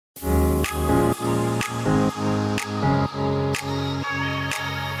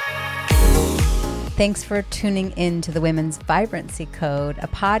Thanks for tuning in to the Women's Vibrancy Code, a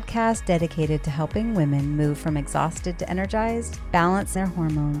podcast dedicated to helping women move from exhausted to energized, balance their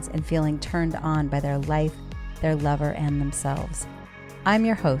hormones, and feeling turned on by their life, their lover, and themselves. I'm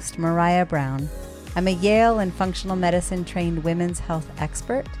your host, Maraya Brown. I'm a Yale and functional medicine trained women's health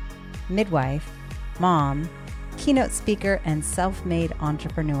expert, midwife, mom, keynote speaker, and self-made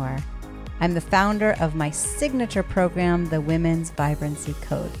entrepreneur. I'm the founder of my signature program, the Women's Vibrancy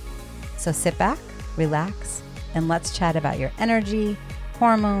Code. So sit back, relax, and let's chat about your energy,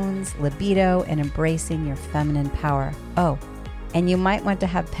 hormones, libido, and embracing your feminine power. Oh, and you might want to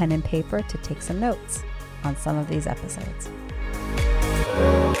have pen and paper to take some notes on some of these episodes.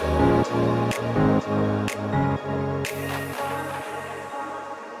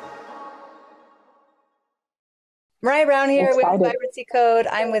 Maraya Brown here with Vibrancy Code.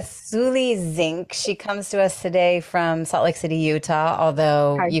 I'm with Suli Zinck. She comes to us today from Salt Lake City, Utah,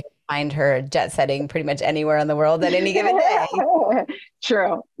 although you can find her jet setting pretty much anywhere in the world at any given day.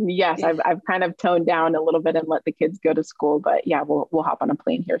 True. Yes, I've kind of toned down a little bit and let the kids go to school, but yeah, we'll hop on a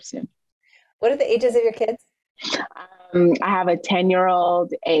plane here soon. What are the ages of your kids? I have a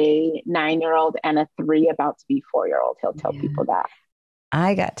 10-year-old, a 9-year-old, and a 3 about to be 4-year-old. He'll tell people that.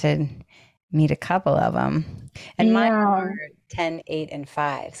 I got to meet a couple of them. And mine are 10, 8, and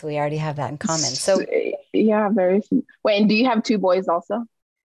 5. So we already have that in common. So yeah, very. Wait, and do you have 2 boys also?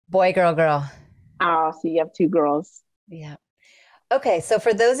 Boy, girl, girl. Oh, so you have 2 girls. Yeah. Okay. So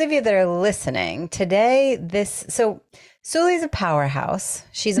for those of you that are listening today, Suli's a powerhouse.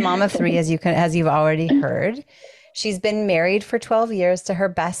 She's a mom of 3, as you've already heard. She's been married for 12 years to her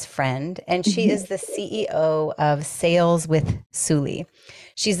best friend, and she is the CEO of Sales with Suli.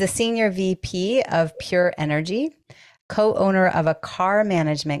 She's the senior VP of Pure Energy, co-owner of a car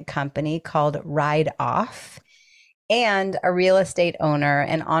management company called Ride Off, and a real estate owner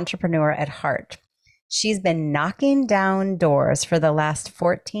and entrepreneur at heart. She's been knocking down doors for the last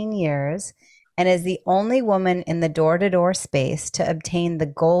 14 years and is the only woman in the door-to-door space to obtain the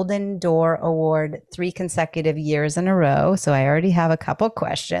Golden Door Award 3 consecutive years in a row. So I already have a couple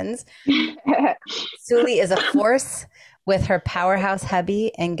questions. Suli is a force with her powerhouse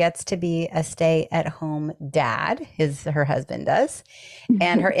hubby and gets to be a stay-at-home dad, her husband does.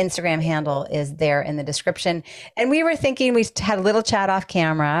 And her Instagram handle is there in the description. And we were thinking, we had a little chat off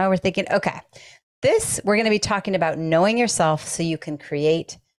camera. We're thinking, okay, we're going to be talking about knowing yourself so you can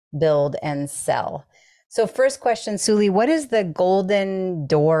create, build, and sell. So first question, Suli, what is the Golden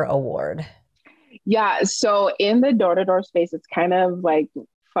Door Award? Yeah, so in the door-to-door space, it's kind of like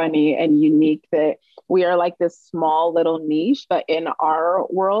funny and unique that we are like this small little niche, but in our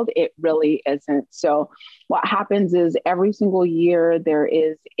world, it really isn't. So what happens is every single year there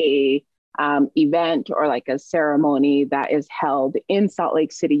is a event or like a ceremony that is held in Salt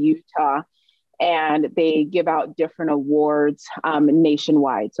Lake City, Utah, and they give out different awards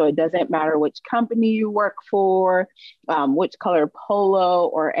nationwide. So it doesn't matter which company you work for, which color polo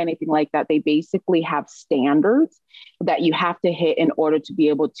or anything like that. They basically have standards that you have to hit in order to be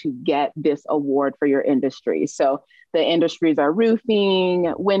able to get this award for your industry. So the industries are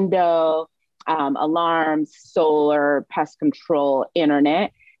roofing, window, alarms, solar, pest control,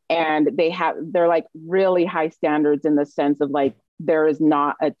 internet. And they're like really high standards in the sense of like, there is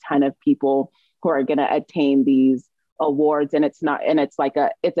not a ton of people who are going to attain these awards. And it's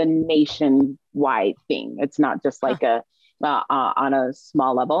a nationwide thing. It's not just like on a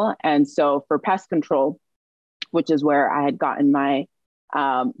small level. And so for pest control, which is where I had gotten my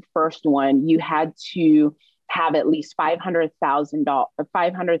first one, you had to have at least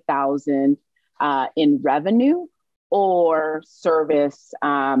 $500,000 in revenue or service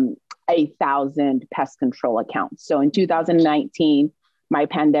 1,000 pest control accounts. So in 2019, my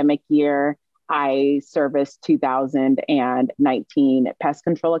pandemic year, I serviced 2,019 pest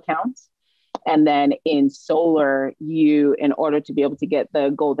control accounts. And then in solar, in order to be able to get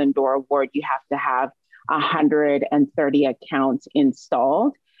the Golden Door Award, you have to have 130 accounts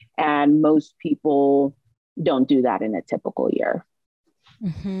installed. And most people don't do that in a typical year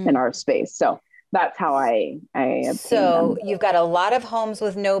in our space. So that's how I obtained them. You've got a lot of homes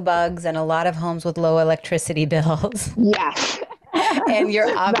with no bugs and a lot of homes with low electricity bills. Yes. And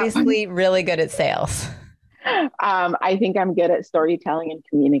you're obviously really good at sales. I think I'm good at storytelling and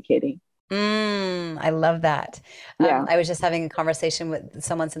communicating. I love that. Yeah. I was just having a conversation with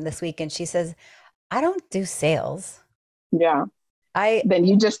someone this week and she says, I don't do sales. Yeah. Then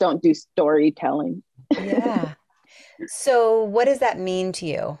you just don't do storytelling. Yeah. So what does that mean to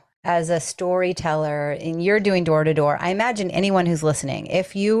you as a storyteller and you're doing door to door? I imagine anyone who's listening,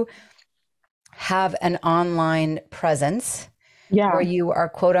 if you have an online presence where you are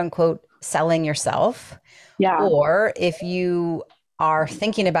quote unquote selling yourself, Yeah. or if you are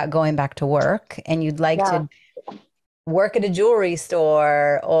thinking about going back to work and you'd like Yeah. to work at a jewelry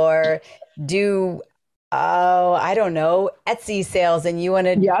store or do, oh, I don't know, Etsy sales, and you want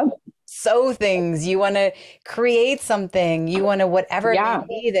to Yeah. sew things, you want to create something, you want to whatever it may Yeah.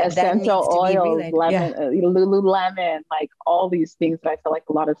 be that Essential needs to be oils, relayed. Yeah. lemon, Lululemon, like all these things that I feel like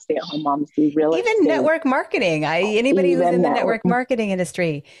a lot of stay-at-home moms do, real Even estate, network marketing. Anybody who's even in the network. network marketing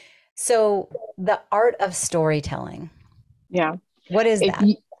industry. So the art of storytelling. Yeah. What is If that?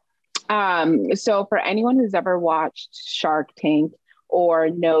 you, so for anyone who's ever watched Shark Tank or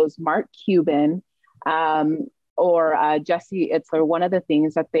knows Mark Cuban, or Jesse Itzler, one of the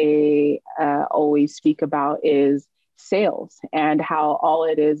things that they always speak about is sales, and how all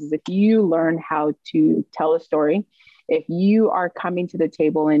it is if you learn how to tell a story, if you are coming to the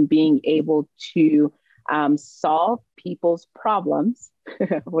table and being able to solve people's problems,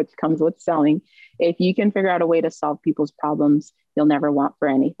 which comes with selling, if you can figure out a way to solve people's problems, you'll never want for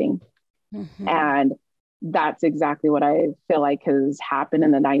anything. Mm-hmm. And that's exactly what I feel like has happened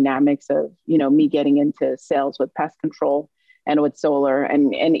in the dynamics of, me getting into sales with pest control and with solar,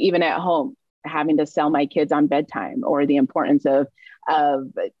 and even at home, having to sell my kids on bedtime, or the importance of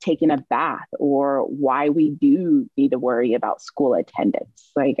taking a bath, or why we do need to worry about school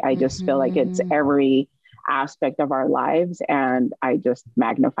attendance. Like, I just feel like it's Mm-hmm. every aspect of our lives, and I just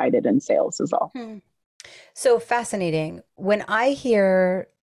magnified it in sales as well. So fascinating. When I hear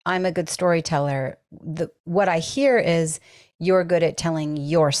I'm a good storyteller, what I hear is you're good at telling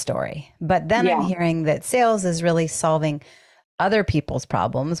your story. But then I'm Yeah. hearing that sales is really solving other people's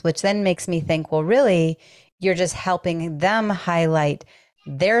problems, which then makes me think, well, really, you're just helping them highlight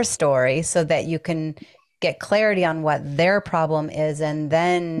their story so that you can get clarity on what their problem is, and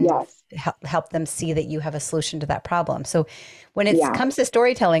then Yes. help them see that you have a solution to that problem. So when it Yeah. comes to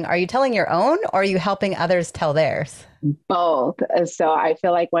storytelling, are you telling your own, or are you helping others tell theirs? Both. So I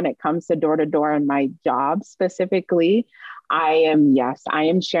feel like when it comes to door to door and my job specifically, I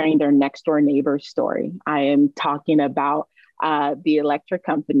am sharing their next door neighbor's story. I am talking about the electric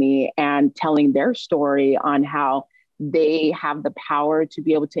company and telling their story on how they have the power to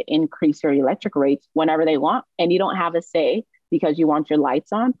be able to increase your electric rates whenever they want. And you don't have a say because you want your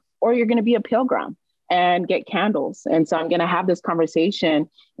lights on, or you're going to be a pilgrim and get candles. And so I'm going to have this conversation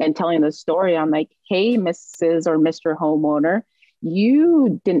and telling the story. I'm like, hey, Mrs. or Mr. Homeowner,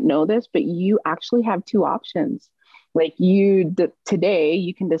 you didn't know this, but you actually have two options. Like, today,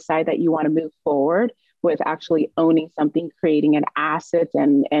 you can decide that you want to move forward with actually owning something, creating an asset,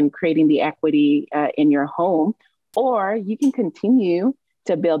 and creating the equity in your home, or you can continue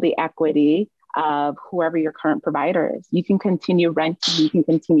to build the equity of whoever your current provider is. You can continue renting, you can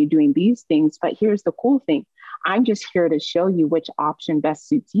continue doing these things. But here's the cool thing. I'm just here to show you which option best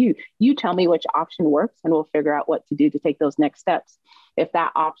suits you. You tell me which option works, and we'll figure out what to do to take those next steps. If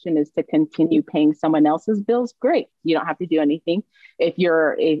that option is to continue paying someone else's bills, great. You don't have to do anything. If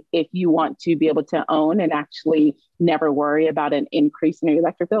you want to be able to own and actually never worry about an increase in your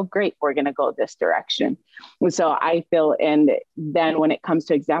electric bill, great. We're going to go this direction. And so I feel, and then when it comes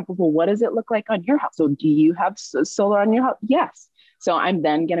to examples, well, what does it look like on your house? So do you have solar on your house? Yes. So I'm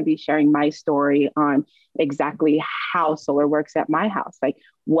then going to be sharing my story on exactly how solar works at my house, like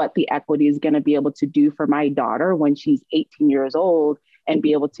what the equity is going to be able to do for my daughter when she's 18 years old, and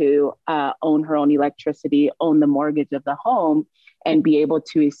be able to own her own electricity, own the mortgage of the home, and be able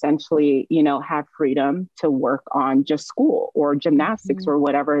to essentially, have freedom to work on just school or gymnastics or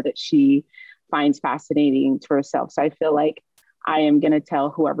whatever that she finds fascinating to herself. So I feel like I am going to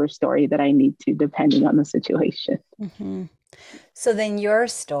tell whoever's story that I need to, depending on the situation. Mm-hmm. So then your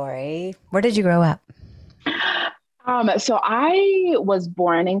story, where did you grow up? So I was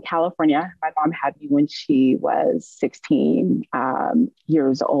born in California. My mom had me when she was 16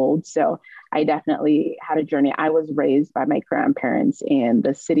 years old. So I definitely had a journey. I was raised by my grandparents in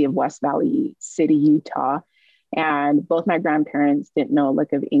the city of West Valley City, Utah. And both my grandparents didn't know a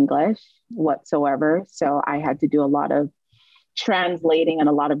lick of English whatsoever. So I had to do a lot of translating and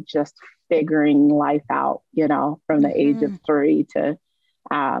a lot of just figuring life out, from the age of 3 to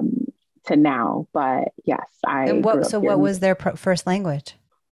now. But yes, And grew up here. what was their first language?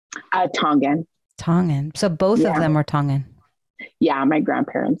 Tongan. Tongan. So both of them were Tongan. Yeah, my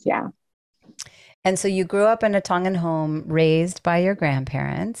grandparents. Yeah. And so you grew up in a Tongan home, raised by your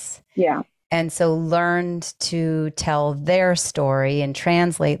grandparents. Yeah. And so learned to tell their story and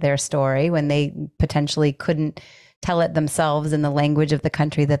translate their story when they potentially couldn't tell it themselves in the language of the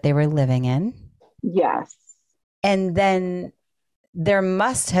country that they were living in. Yes. And then there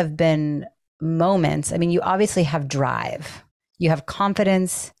must have been moments. I mean, you obviously have drive, you have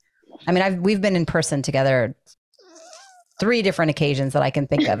confidence, I mean, we've been in person together 3 different occasions that I can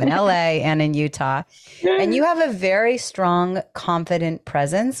think of, in LA and in Utah. And you have a very strong, confident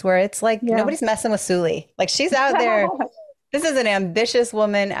presence where it's like Yeah. nobody's messing with Suli. Like, she's out there. This is an ambitious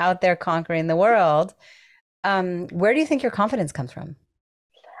woman out there conquering the world. Where do you think your confidence comes from?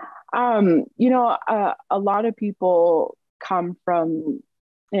 A lot of people come from,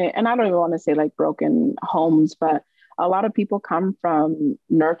 and I don't even want to say like broken homes, but a lot of people come from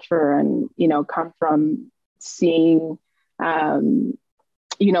nurture and, come from seeing, um,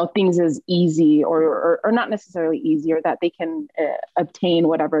 things as easy or not necessarily easy, or that they can obtain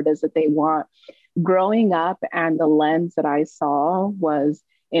whatever it is that they want. Growing up, and the lens that I saw was,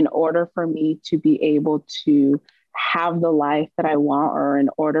 in order for me to be able to have the life that I want, or in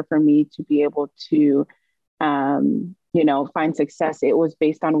order for me to be able to, find success, it was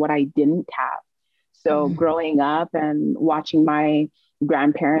based on what I didn't have. So growing up and watching my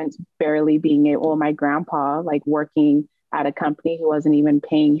grandparents barely being able, my grandpa, like working at a company who wasn't even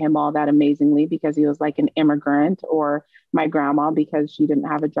paying him all that amazingly because he was like an immigrant, or my grandma, because she didn't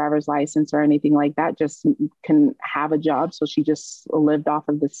have a driver's license or anything like that, just couldn't have a job. So she just lived off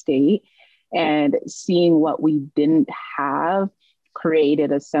of the state. And seeing what we didn't have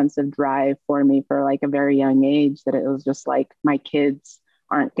created a sense of drive for me for like a very young age, that it was just like, my kids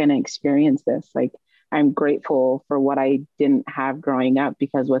aren't going to experience this. Like, I'm grateful for what I didn't have growing up,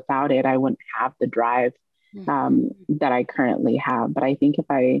 because without it, I wouldn't have the drive that I currently have. But I think if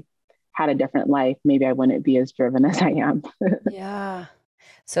I had a different life, maybe I wouldn't be as driven as I am. Yeah.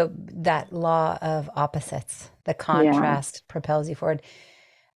 So that law of opposites, the Yeah. contrast propels you forward.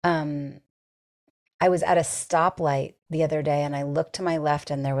 I was at a stoplight the other day and I looked to my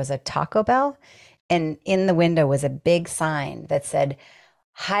left and there was a Taco Bell, and in the window was a big sign that said,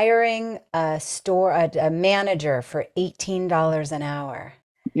 hiring a manager for $18 an hour.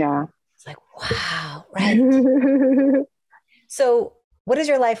 Yeah. It's like, wow, right. So what is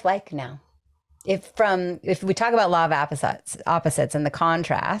your life like now? If we talk about law of opposites and the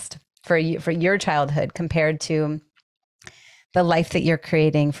contrast for your childhood compared to the life that you're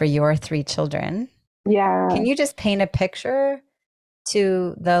creating for your 3 children. Yeah. Can you just paint a picture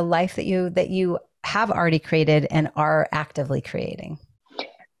to the life that you have already created and are actively creating?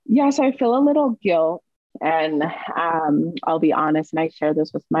 Yes, I feel a little guilt, and I'll be honest, and I share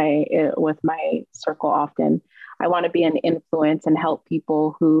this with my circle often. I want to be an influence and help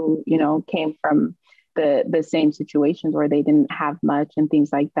people who, came from the same situations where they didn't have much and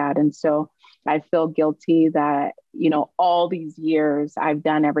things like that. And so I feel guilty that, all these years I've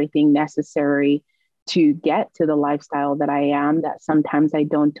done everything necessary to get to the lifestyle that I am, that sometimes I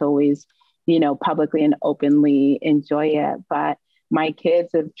don't always, publicly and openly enjoy it. But my kids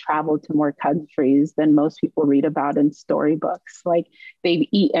have traveled to more countries than most people read about in storybooks. Like, they've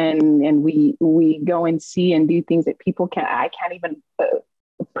eaten, and we go and see and do things that I can't even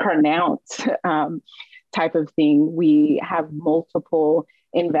pronounce, type of thing. We have multiple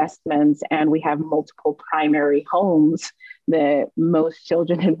investments, and we have multiple primary homes that most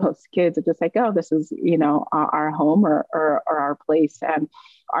children and most kids are just like, oh, this is, our home or our place. And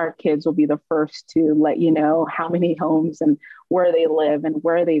our kids will be the first to let you know how many homes and where they live and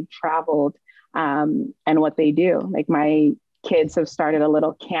where they've traveled, and what they do. Like, my kids have started a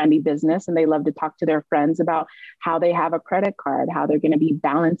little candy business, and they love to talk to their friends about how they have a credit card, how they're going to be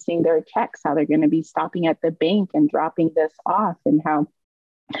balancing their checks, how they're going to be stopping at the bank and dropping this off, and how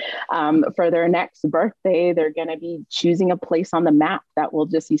for their next birthday, they're going to be choosing a place on the map that will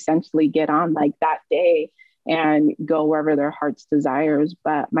just essentially get on like that day and go wherever their heart's desires.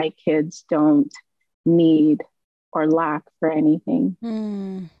 But my kids don't need or lack for anything.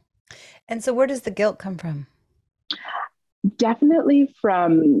 And so where does the guilt come from? Definitely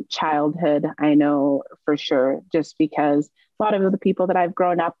from childhood, I know for sure, just because a lot of the people that I've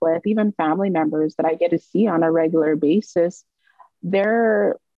grown up with, even family members that I get to see on a regular basis,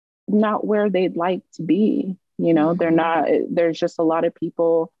 they're not where they'd like to be. They're not, there's just a lot of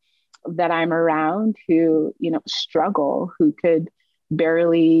people that I'm around who, struggle, who could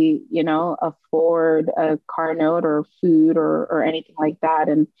barely, afford a car note or food or anything like that.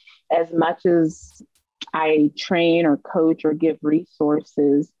 And as much as I train or coach or give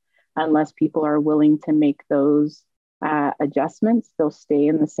resources, unless people are willing to make those adjustments, they'll stay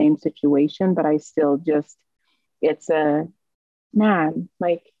in the same situation. But I still just, it's a, man,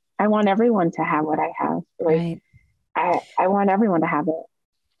 like, I want everyone to have what I have. Like, right. I want everyone to have it.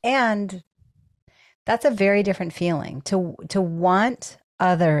 And that's a very different feeling. To want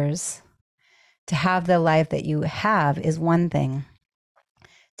others to have the life that you have is one thing.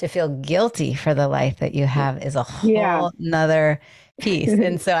 to feel guilty for the life that you have is a Yeah. whole nother piece.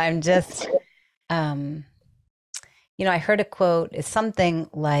 And so I'm just, I heard a quote, it's something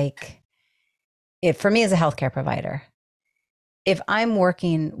like, it for me as a healthcare provider, if I'm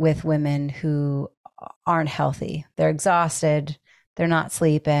working with women who aren't healthy, they're exhausted, they're not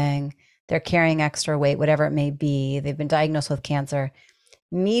sleeping, they're carrying extra weight, whatever it may be, they've been diagnosed with cancer,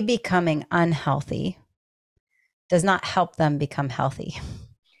 me becoming unhealthy does not help them become healthy.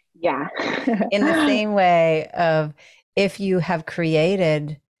 Yeah. In the same way of, if you have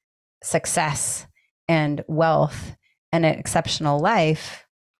created success and wealth and an exceptional life,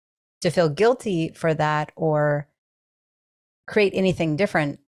 to feel guilty for that or create anything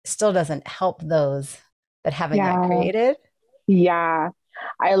different still doesn't help those that haven't yet Yeah. created. Yeah.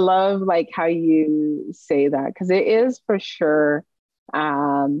 I love like how you say that because it is for sure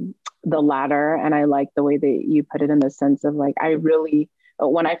the latter. And I like the way that you put it in the sense of like, I really,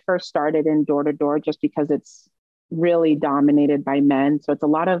 when I first started in door to door, just because it's really dominated by men. So it's a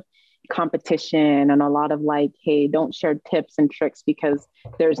lot of competition and a lot of like, hey, don't share tips and tricks because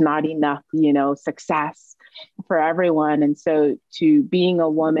there's not enough, success for everyone. And so to being a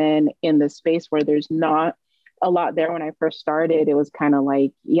woman in the space where there's not a lot there when I first started, it was kind of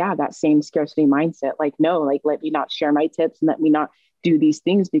like, yeah, that same scarcity mindset. Like, no, like, let me not share my tips and let me not do these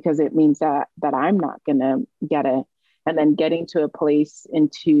things because it means that I'm not going to get it. And then getting to a place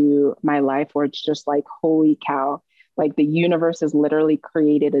into my life where it's just like, holy cow, like the universe has literally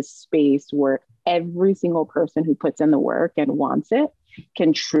created a space where every single person who puts in the work and wants it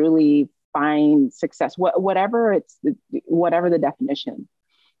can truly find success, whatever the definition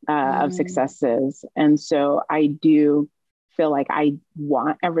of success is. And so I do feel like I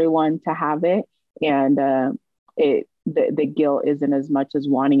want everyone to have it. And the guilt isn't as much as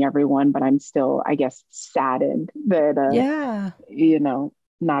wanting everyone, but I'm still, I guess, saddened that,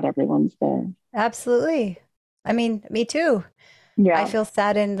 not everyone's there. Absolutely. I mean, me too. I Yeah. feel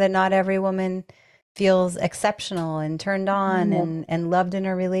saddened that not every woman feels exceptional and turned on and loved in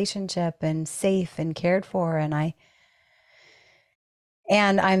her relationship and safe and cared for. And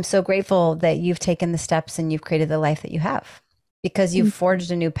I'm so grateful that you've taken the steps and you've created the life that you have because you've forged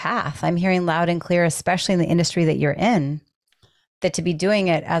a new path. I'm hearing loud and clear, especially in the industry that you're in, that to be doing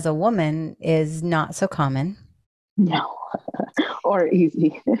it as a woman is not so common. No, or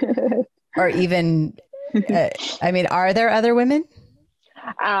easy. Or even, are there other women?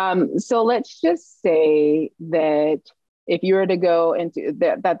 So let's just say that if you were to go into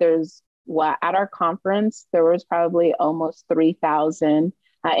that there's at our conference, there was probably almost 3,000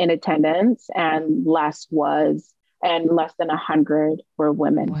 in attendance and less than 100 were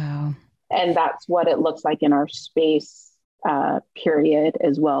women. Wow. And that's what it looks like in our space period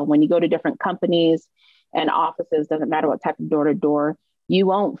as well. When you go to different companies and offices, doesn't matter what type of door to door, you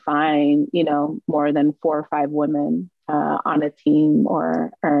won't find, more than 4 or 5 women on a team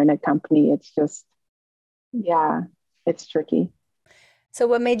or in a company. It's just, yeah, it's tricky. So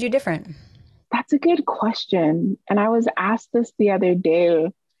what made you different? That's a good question. And I was asked this the other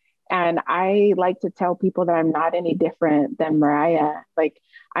day, and I like to tell people that I'm not any different than Maraya. Like,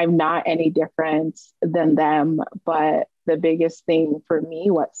 I'm not any different than them. But the biggest thing for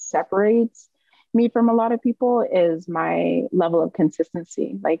me, what separates me from a lot of people is my level of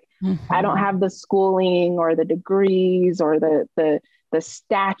consistency. Like, I don't have the schooling or the degrees or the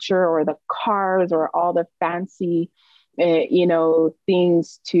stature or the cars or all the fancy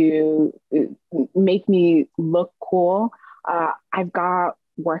things to make me look cool. I've got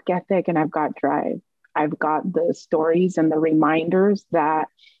work ethic and I've got drive. I've got the stories and the reminders that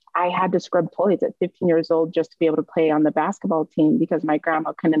I had to scrub toilets at 15 years old just to be able to play on the basketball team because my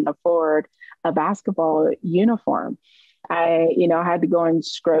grandma couldn't afford a basketball uniform. I had to go and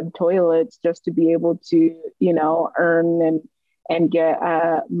scrub toilets just to be able to, earn and get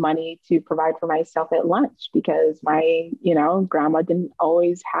money to provide for myself at lunch because my, grandma didn't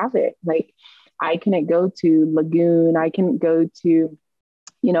always have it. Like, I couldn't go to Lagoon. I couldn't go to,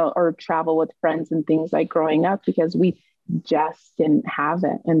 or travel with friends and things like growing up because we just didn't have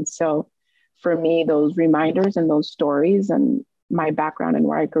it. And so for me, those reminders and those stories and my background and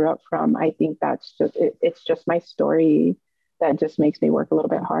where I grew up from, I think that's just, it's just my story that just makes me work a little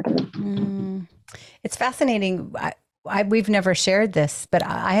bit harder. It's fascinating. We've never shared this, but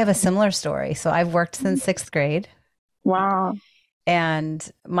I have a similar story. So I've worked since 6th grade. Wow. And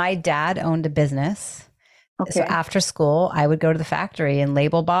my dad owned a business. Okay. So after school, I would go to the factory and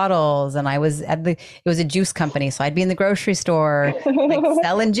label bottles. And I was it was a juice company. So I'd be in the grocery store, like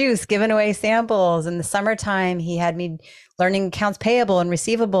selling juice, giving away samples. In the summertime, he had me learning accounts payable and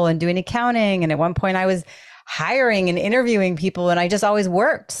receivable and doing accounting. And at one point I was hiring and interviewing people, and I just always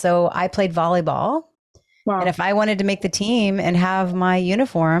worked. So I played volleyball. And Wow. if I wanted to make the team and have my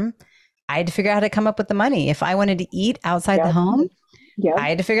uniform, I had to figure out how to come up with the money. If I wanted to eat outside the Yep. home, Yep. I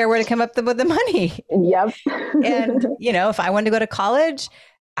had to figure out where to come up with the money. Yep. And, if I wanted to go to college,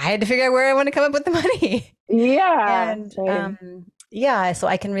 I had to figure out where I want to come up with the money. Yeah. And Same. yeah, so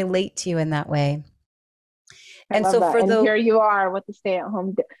I can relate to you in that way. I And love so that. for And the here you are with the stay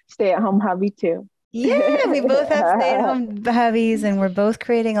at home hubby too. Yeah, we both have stay-at-home hubbies and we're both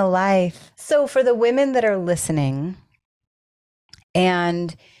creating a life. So for the women that are listening,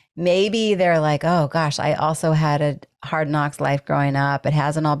 and maybe they're like, oh gosh, I also had a hard knocks life growing up. It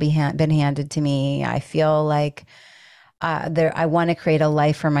hasn't all been handed to me. I feel like I want to create a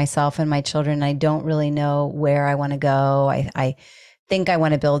life for myself and my children. I don't really know where I want to go. I think I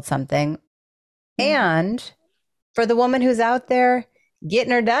want to build something. And for the woman who's out there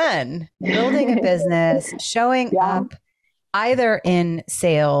getting her done, building a business, showing Yeah. up either in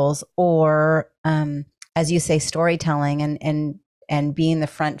sales or, as you say, storytelling and being the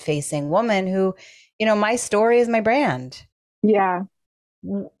front facing woman who, my story is my brand. Yeah.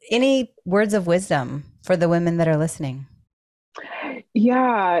 Any words of wisdom for the women that are listening?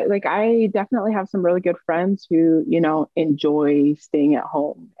 Yeah, like I definitely have some really good friends who, enjoy staying at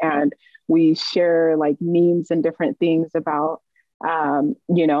home, and we share like memes and different things about,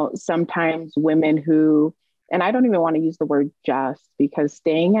 sometimes women who, and I don't even want to use the word just, because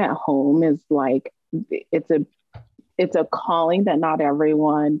staying at home is like, it's a, it's a calling that not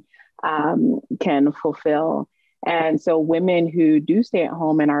everyone can fulfill. And so women who do stay at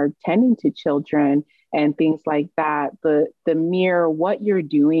home and are tending to children and things like that, the mere what you're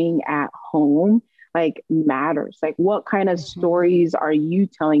doing at home like matters. Like what kind of stories are you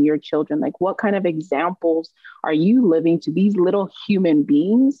telling your children? Like what kind of examples are you living to these little human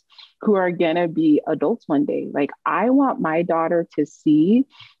beings who are going to be adults one day? Like I want my daughter to see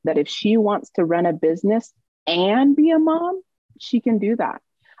that if she wants to run a business and be a mom, she can do that.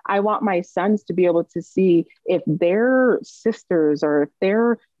 I want my sons to be able to see if their sisters or if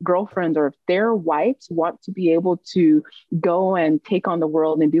their girlfriends or if their wives want to be able to go and take on the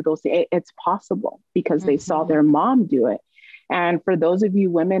world and do those things. It's possible because they saw their mom do it. And for those of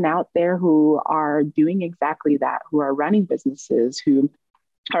you women out there who are doing exactly that, who are running businesses, who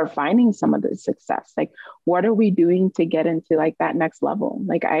are finding some of the success, like what are we doing to get into like that next level?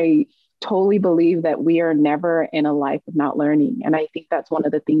 Like I totally believe that we are never in a life of not learning. And I think that's one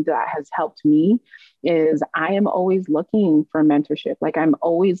of the things that has helped me is I am always looking for mentorship. Like I'm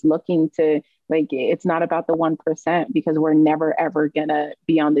always looking to, like, it's not about the 1% because we're never, ever gonna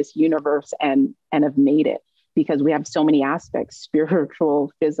be on this universe and have made it because we have so many aspects,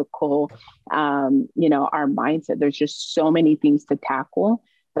 spiritual, physical, our mindset. There's just so many things to tackle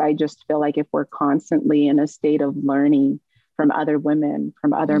that I just feel like if we're constantly in a state of learning from other women,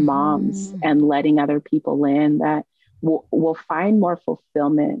 from other moms, and letting other people in, that we'll find more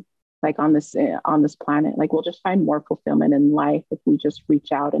fulfillment, like on this planet. Like we'll just find more fulfillment in life if we just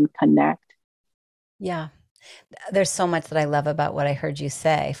reach out and connect. Yeah. There's so much that I love about what I heard you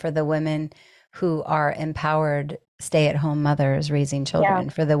say for the women who are empowered stay-at-home mothers raising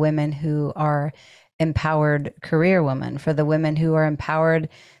children, for the women who are empowered career women, for the women who are empowered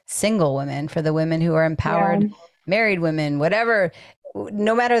single women, for the women who are empowered married women, whatever,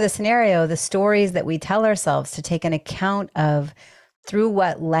 no matter the scenario, the stories that we tell ourselves to take an account of through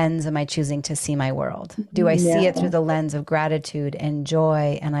what lens am I choosing to see my world? Do I see it through the lens of gratitude and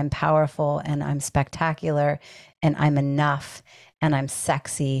joy and I'm powerful and I'm spectacular and I'm enough and I'm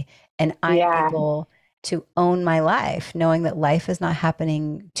sexy and I'm able to own my life, knowing that life is not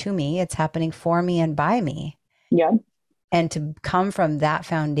happening to me, it's happening for me and by me. Yeah. And to come from that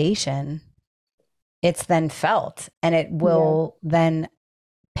foundation, it's then felt and it will then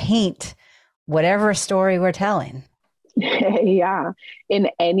paint whatever story we're telling. Yeah. In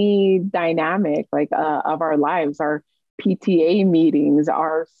any dynamic like of our lives, our PTA meetings,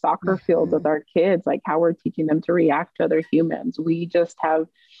 our soccer field with our kids, like how we're teaching them to react to other humans. We just have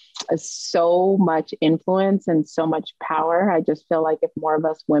so much influence and so much power. I just feel like if more of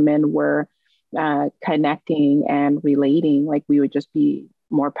us women were connecting and relating, like we would just be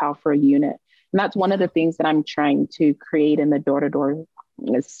more powerful unit. And that's one of the things that I'm trying to create in the door-to-door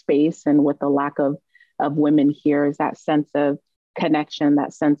space. And with the lack of women here is that sense of connection,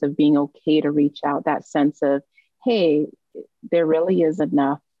 that sense of being okay to reach out, that sense of, hey, there really is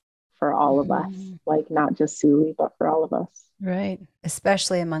enough for all of us, like not just Suli, but for all of us. Right.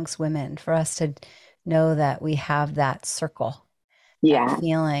 Especially amongst women, for us to know that we have that circle, that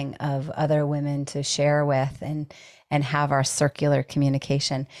feeling of other women to share with and have our circular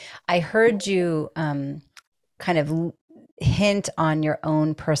communication. I heard you kind of hint on your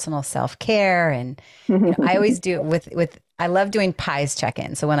own personal self-care. And I always do with I love doing pies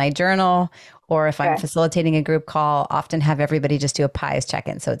check-in. So when I journal or if I'm facilitating a group call, often have everybody just do a pies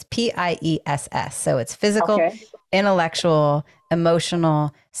check-in. So it's PIESS. So it's physical, intellectual,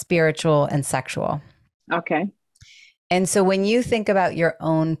 emotional, spiritual, and sexual. Okay. And so when you think about your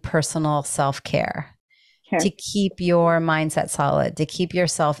own personal self-care, to keep your mindset solid, to keep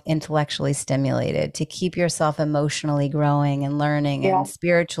yourself intellectually stimulated, to keep yourself emotionally growing and learning and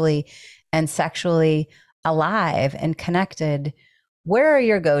spiritually and sexually alive and connected, where are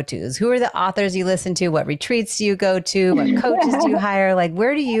your go-tos? Who are the authors you listen to? What retreats do you go to? What coaches do you hire? Like,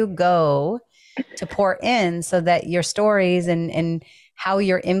 where do you go to pour in so that your stories and how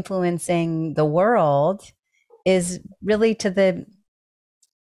you're influencing the world is really to the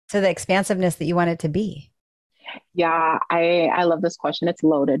expansiveness that you want it to be? Yeah, I love this question. It's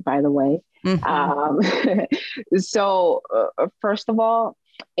loaded, by the way. So first of all,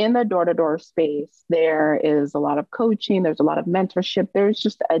 in the door-to-door space, there is a lot of coaching. There's a lot of mentorship. There's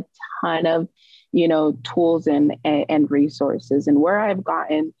just a ton of, tools and resources. And where I've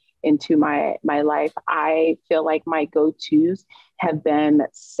gotten into my life, I feel like my go-tos have been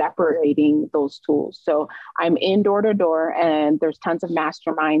separating those tools. So I'm in door-to-door and there's tons of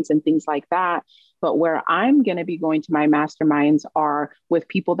masterminds and things like that. But where I'm going to be going to my masterminds are with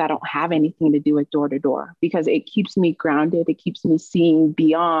people that don't have anything to do with door to door, because it keeps me grounded. It keeps me seeing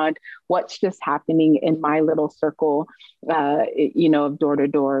beyond what's just happening in my little circle, of door to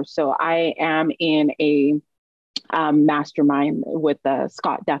door. So I am in a mastermind with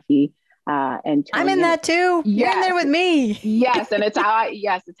Scott Duffy. And Tony. I'm in that too. Yes. You're in there with me. Yes. And it's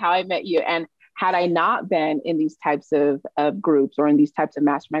how I met you. And had I not been in these types of groups or in these types of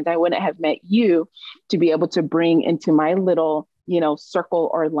masterminds, I wouldn't have met you to be able to bring into my little, circle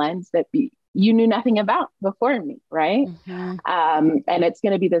or lens that you knew nothing about before me. Right. And it's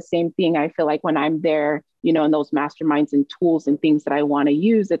going to be the same thing. I feel like when I'm there, in those masterminds and tools and things that I want to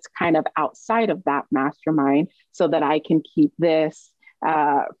use, it's kind of outside of that mastermind so that I can keep this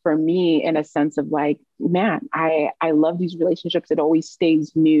for me in a sense of like, man, I love these relationships. It always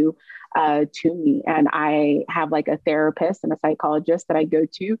stays new to me. And I have like a therapist and a psychologist that I go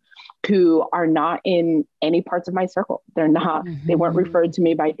to who are not in any parts of my circle. They're not, they weren't referred to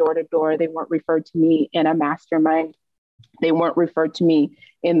me by door to door. They weren't referred to me in a mastermind. They weren't referred to me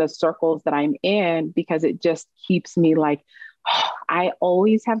in the circles that I'm in, because it just keeps me like, I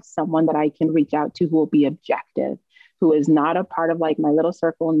always have someone that I can reach out to who will be objective, who is not a part of like my little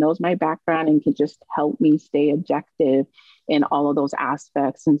circle and knows my background and can just help me stay objective in all of those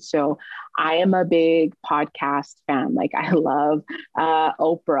aspects. And so I am a big podcast fan. Like I love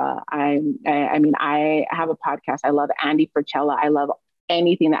Oprah. I have a podcast. I love Andy Fricella. I love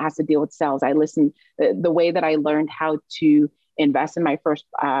anything that has to deal with sales. I listen, the way that I learned how to invest in my first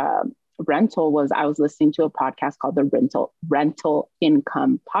rental was I was listening to a podcast called the Rental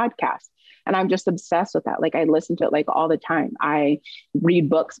Income Podcast. And I'm just obsessed with that. Like I listen to it like all the time. I read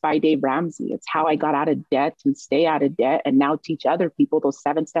books by Dave Ramsey. It's how I got out of debt and stay out of debt and now teach other people those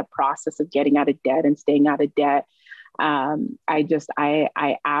 7-step process of getting out of debt and staying out of debt.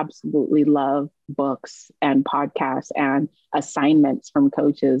 I absolutely love books and podcasts and assignments from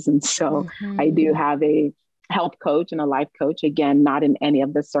coaches. And so I do have a health coach and a life coach, again, not in any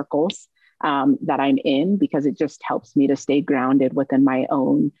of the circles that I'm in, because it just helps me to stay grounded within my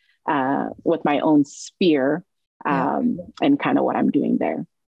own with my own sphere and kind of what I'm doing there.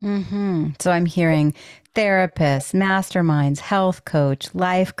 So I'm hearing therapists, masterminds, health coach,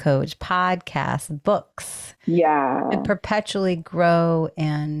 life coach, podcasts, books. Yeah. And perpetually grow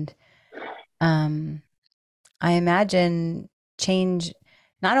and I imagine change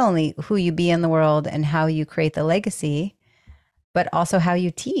not only who you be in the world and how you create the legacy, but also how you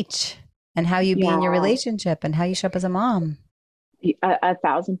teach and how you be in your relationship and how you show up as a mom.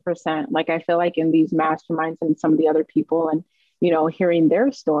 1,000%. Like, I feel like in these masterminds and some of the other people and, hearing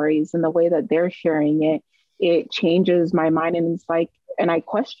their stories and the way that they're sharing it, it changes my mind. And it's like, and I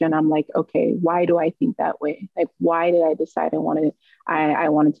question, I'm like, okay, why do I think that way? Like, why did I decide I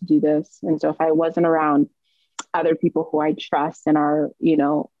wanted to do this? And so if I wasn't around other people who I trust and are,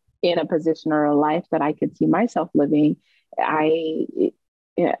 in a position or a life that I could see myself living, I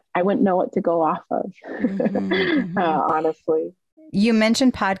wouldn't know what to go off of, honestly. You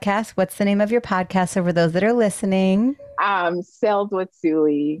mentioned podcasts. What's the name of your podcast for those that are listening? Sales with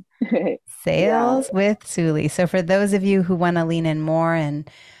Suli. Sales with Suli. So for those of you who want to lean in more and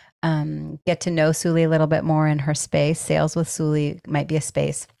get to know Suli a little bit more in her space, Sales with Suli might be a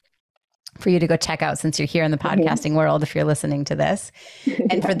space. for you to go check out since you're here in the podcasting world, if you're listening to this.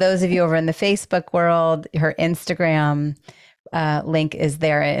 And for Yeah. those of you over in the Facebook world, her Instagram link is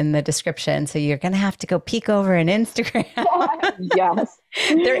there in the description. So you're going to have to go peek over in Instagram. Yes.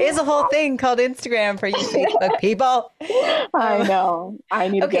 There is a whole thing called Instagram for you Facebook people. I know. I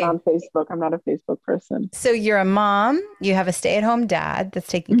need to get Okay. on Facebook. I'm not a Facebook person. So you're a mom, you have a stay-at-home dad that's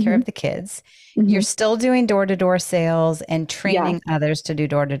taking care of the kids. You're still doing door-to-door sales and training others to do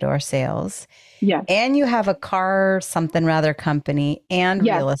door-to-door sales. Yes. And you have a car something rather company and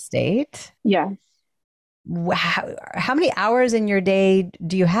real estate. Yes. Wow. How many hours in your day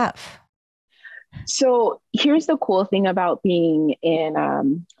do you have? So here's the cool thing about being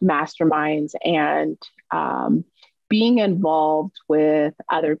in masterminds and being involved with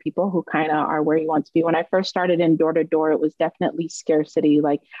other people who kind of are where you want to be. When I first started in door to door, it was definitely scarcity.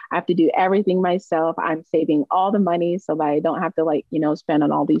 Like I have to do everything myself. I'm saving all the money so that I don't have to spend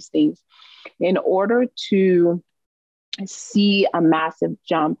on all these things. In order to see a massive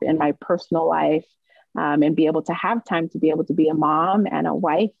jump in my personal life and be able to have time to be able to be a mom and a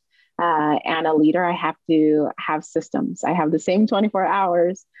wife, and a leader, I have to have systems. I have the same 24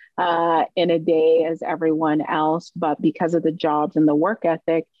 hours in a day as everyone else, but because of the jobs and the work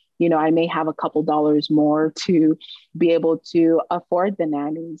ethic, I may have a couple dollars more to be able to afford the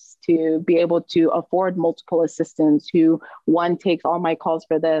nannies, to be able to afford multiple assistants who one takes all my calls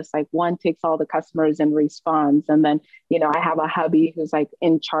for this, like one takes all the customers and responds. And then, I have a hubby who's like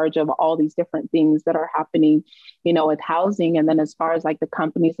in charge of all these different things that are happening, with housing. And then as far as like the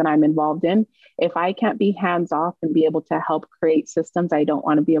companies that I'm involved in, if I can't be hands off and be able to help create systems, I don't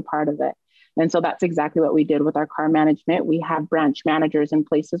want to be a part of it. And so that's exactly what we did with our car management. We have branch managers in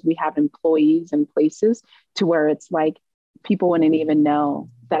places, we have employees in places to where it's like people wouldn't even know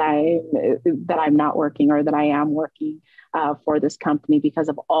that I'm not working or that I am working for this company because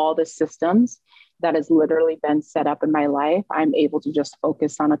of all the systems that has literally been set up in my life. I'm able to just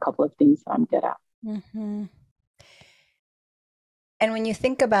focus on a couple of things that I'm good at. Mm-hmm. And when you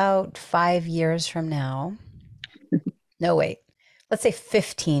think about 5 years from now, no, wait, let's say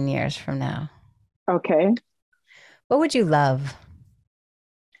 15 years from now. Okay. What would you love?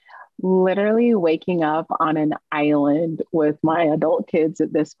 Literally waking up on an island with my adult kids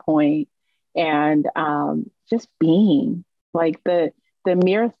at this point and just being like the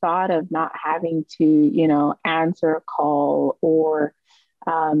mere thought of not having to, answer a call or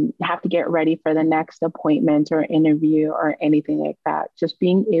have to get ready for the next appointment or interview or anything like that. Just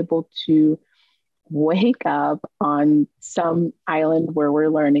being able to wake up on some island where we're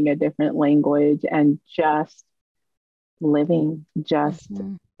learning a different language and just living, just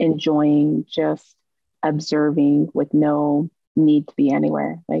enjoying, just observing with no need to be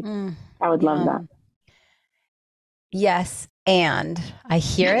anywhere. Like I would love that. Yes. And I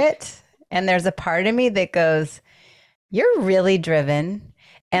hear it. And there's a part of me that goes, you're really driven.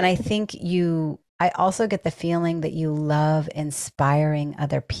 And I think I also get the feeling that you love inspiring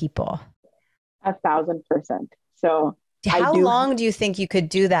other people. 1,000%. So how long do you think you could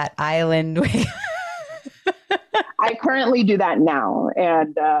do that island? I currently do that now.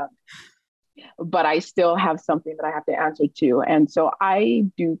 And, but I still have something that I have to answer to. And so I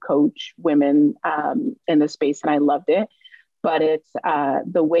do coach women in the space and I loved it, but it's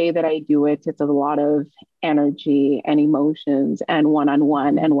the way that I do it. It's a lot of energy and emotions and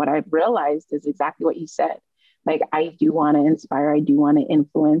one-on-one. And what I've realized is exactly what you said. Like, I do want to inspire. I do want to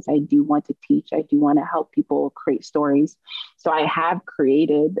influence. I do want to teach. I do want to help people create stories. So I have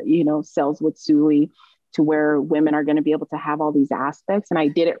created, Sales with Suli to where women are going to be able to have all these aspects. And I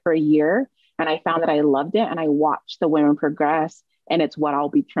did it for a year and I found that I loved it. And I watched the women progress. And it's what I'll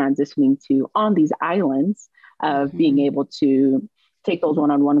be transitioning to on these islands of being able to take those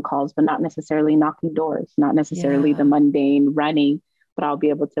one-on-one calls, but not necessarily knocking doors, not necessarily the mundane running, but I'll be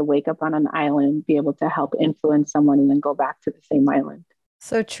able to wake up on an island, be able to help influence someone and then go back to the same island.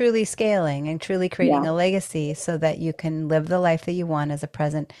 So truly scaling and truly creating a legacy so that you can live the life that you want as a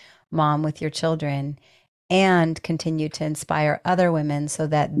present mom with your children and continue to inspire other women so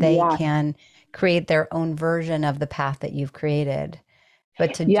that they can create their own version of the path that you've created.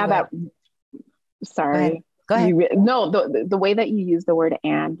 But to sorry. Go ahead. The way that you use the word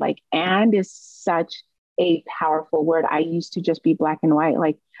and is such a powerful word. I used to just be black and white.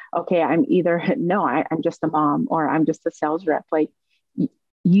 Like, okay, I'm I'm just a mom or I'm just a sales rep. Like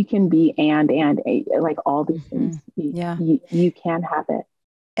you can be and like all these things. You can have it.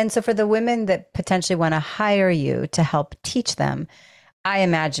 And so for the women that potentially want to hire you to help teach them, I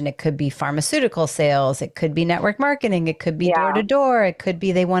imagine it could be pharmaceutical sales. It could be network marketing. It could be door to door. It could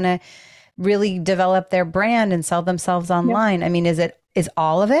be they want to really develop their brand and sell themselves online. I mean, is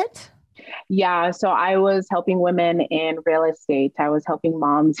all of it? Yeah, so I was helping women in real estate. I was helping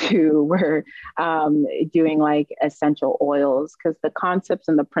moms who were doing like essential oils because the concepts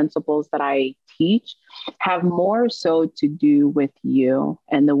and the principles that I teach have more so to do with you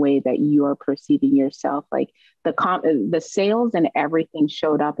and the way that you are perceiving yourself. Like the sales and everything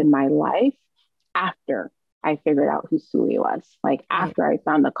showed up in my life after I figured out who Suli was, like Right. after I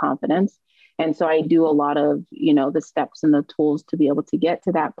found the confidence. And so I do a lot of, the steps and the tools to be able to get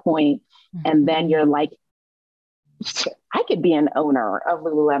to that point. And then Mhm. you're like, I could be an owner of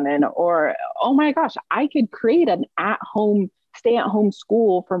Lululemon, or, oh my gosh, I could create an stay at home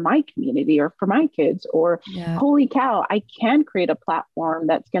school for my community or for my kids, or Yeah. holy cow, I can create a platform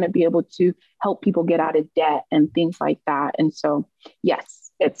that's going to be able to help people get out of debt and things like that. And so,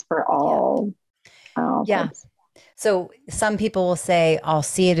 yes, it's for Yeah. all Yeah. kids. So some people will say, I'll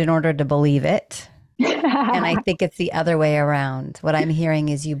see it in order to believe it. And I think it's the other way around. What I'm hearing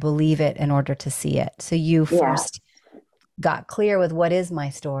is you believe it in order to see it. So you Yeah. first got clear with what is my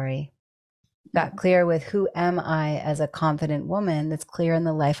story, got clear with who am I as a confident woman that's clear in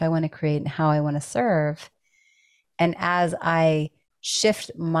the life I want to create and how I want to serve. And as I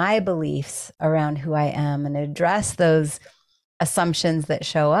shift my beliefs around who I am and address those assumptions that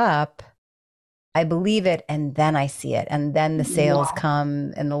show up, I believe it and then I see it. And then the sales Yeah.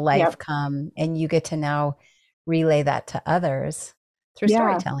 come and the life Yep. come. And you get to now relay that to others through Yeah.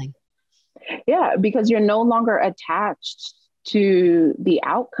 storytelling. Yeah. Because you're no longer attached to the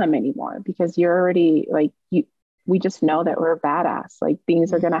outcome anymore because you're already we just know that we're badass. Like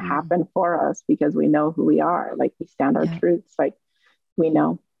things are going to Mm-hmm. happen for us because we know who we are. Like we stand our Yeah. truths. Like we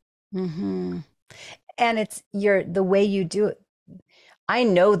know. Mm-hmm. And it's the way you do it. I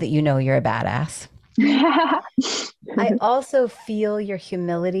know that you know you're a badass. I also feel your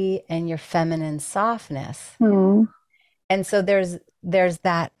humility and your feminine softness. Hmm. And so there's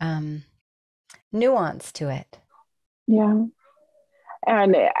that nuance to it. Yeah.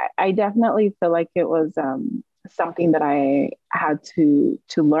 And I definitely feel like it was something that I had to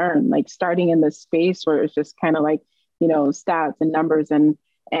learn, like starting in this space where it's just kind of like, stats and numbers and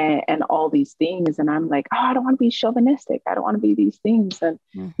all these things. And I'm like, oh, I don't want to be chauvinistic. I don't want to be these things. And,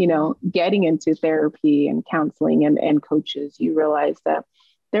 Mm-hmm. getting into therapy and counseling and coaches, you realize that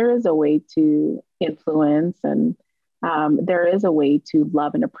there is a way to influence and there is a way to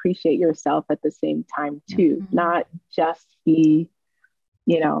love and appreciate yourself at the same time too, Mm-hmm. not just be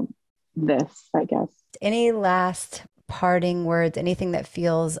you know, this, I guess. Any last parting words, anything that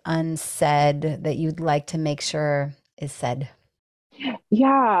feels unsaid that you'd like to make sure is said?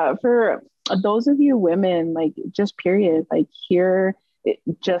 Yeah, for those of you women, like just period, like here,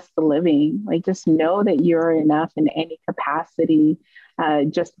 just the living, like just know that you're enough in any capacity.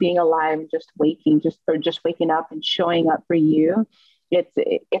 Just being alive, just waking, just waking up and showing up for you.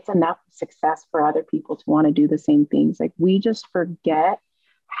 It's enough success for other people to want to do the same things. Like we just forget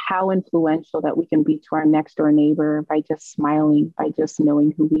how influential that we can be to our next door neighbor by just smiling, by just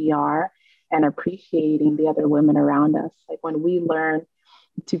knowing who we are and appreciating the other women around us. Like when we learn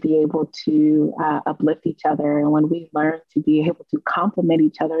to be able to uplift each other, and when we learn to be able to compliment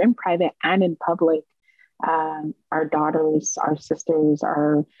each other in private and in public, our daughters, our sisters,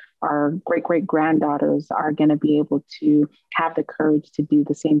 our great great granddaughters are going to be able to have the courage to do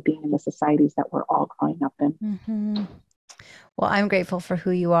the same thing in the societies that we're all growing up in. Mm-hmm. Well, I'm grateful for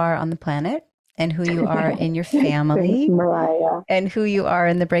who you are on the planet and who you are in your Thanks, family Maraya. and who you are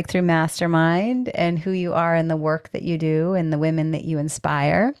in the Breakthrough Mastermind and who you are in the work that you do and the women that you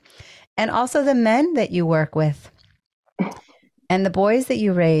inspire and also the men that you work with and the boys that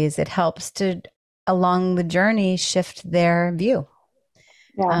you raise. It helps to, along the journey, shift their view.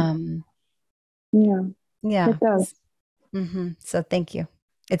 Yeah, Um, yeah, yeah. it does. So thank you.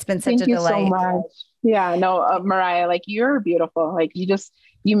 It's been such a Thank you so delight. much. Yeah, no, Maraya, like you're beautiful. Like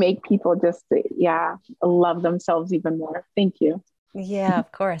you make people just, yeah, love themselves even more. Thank you. Yeah,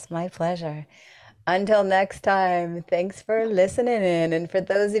 of course. My pleasure. Until next time, thanks for listening in. And for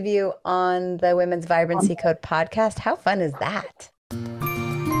those of you on the Women's Vibrancy Code podcast, how fun is that?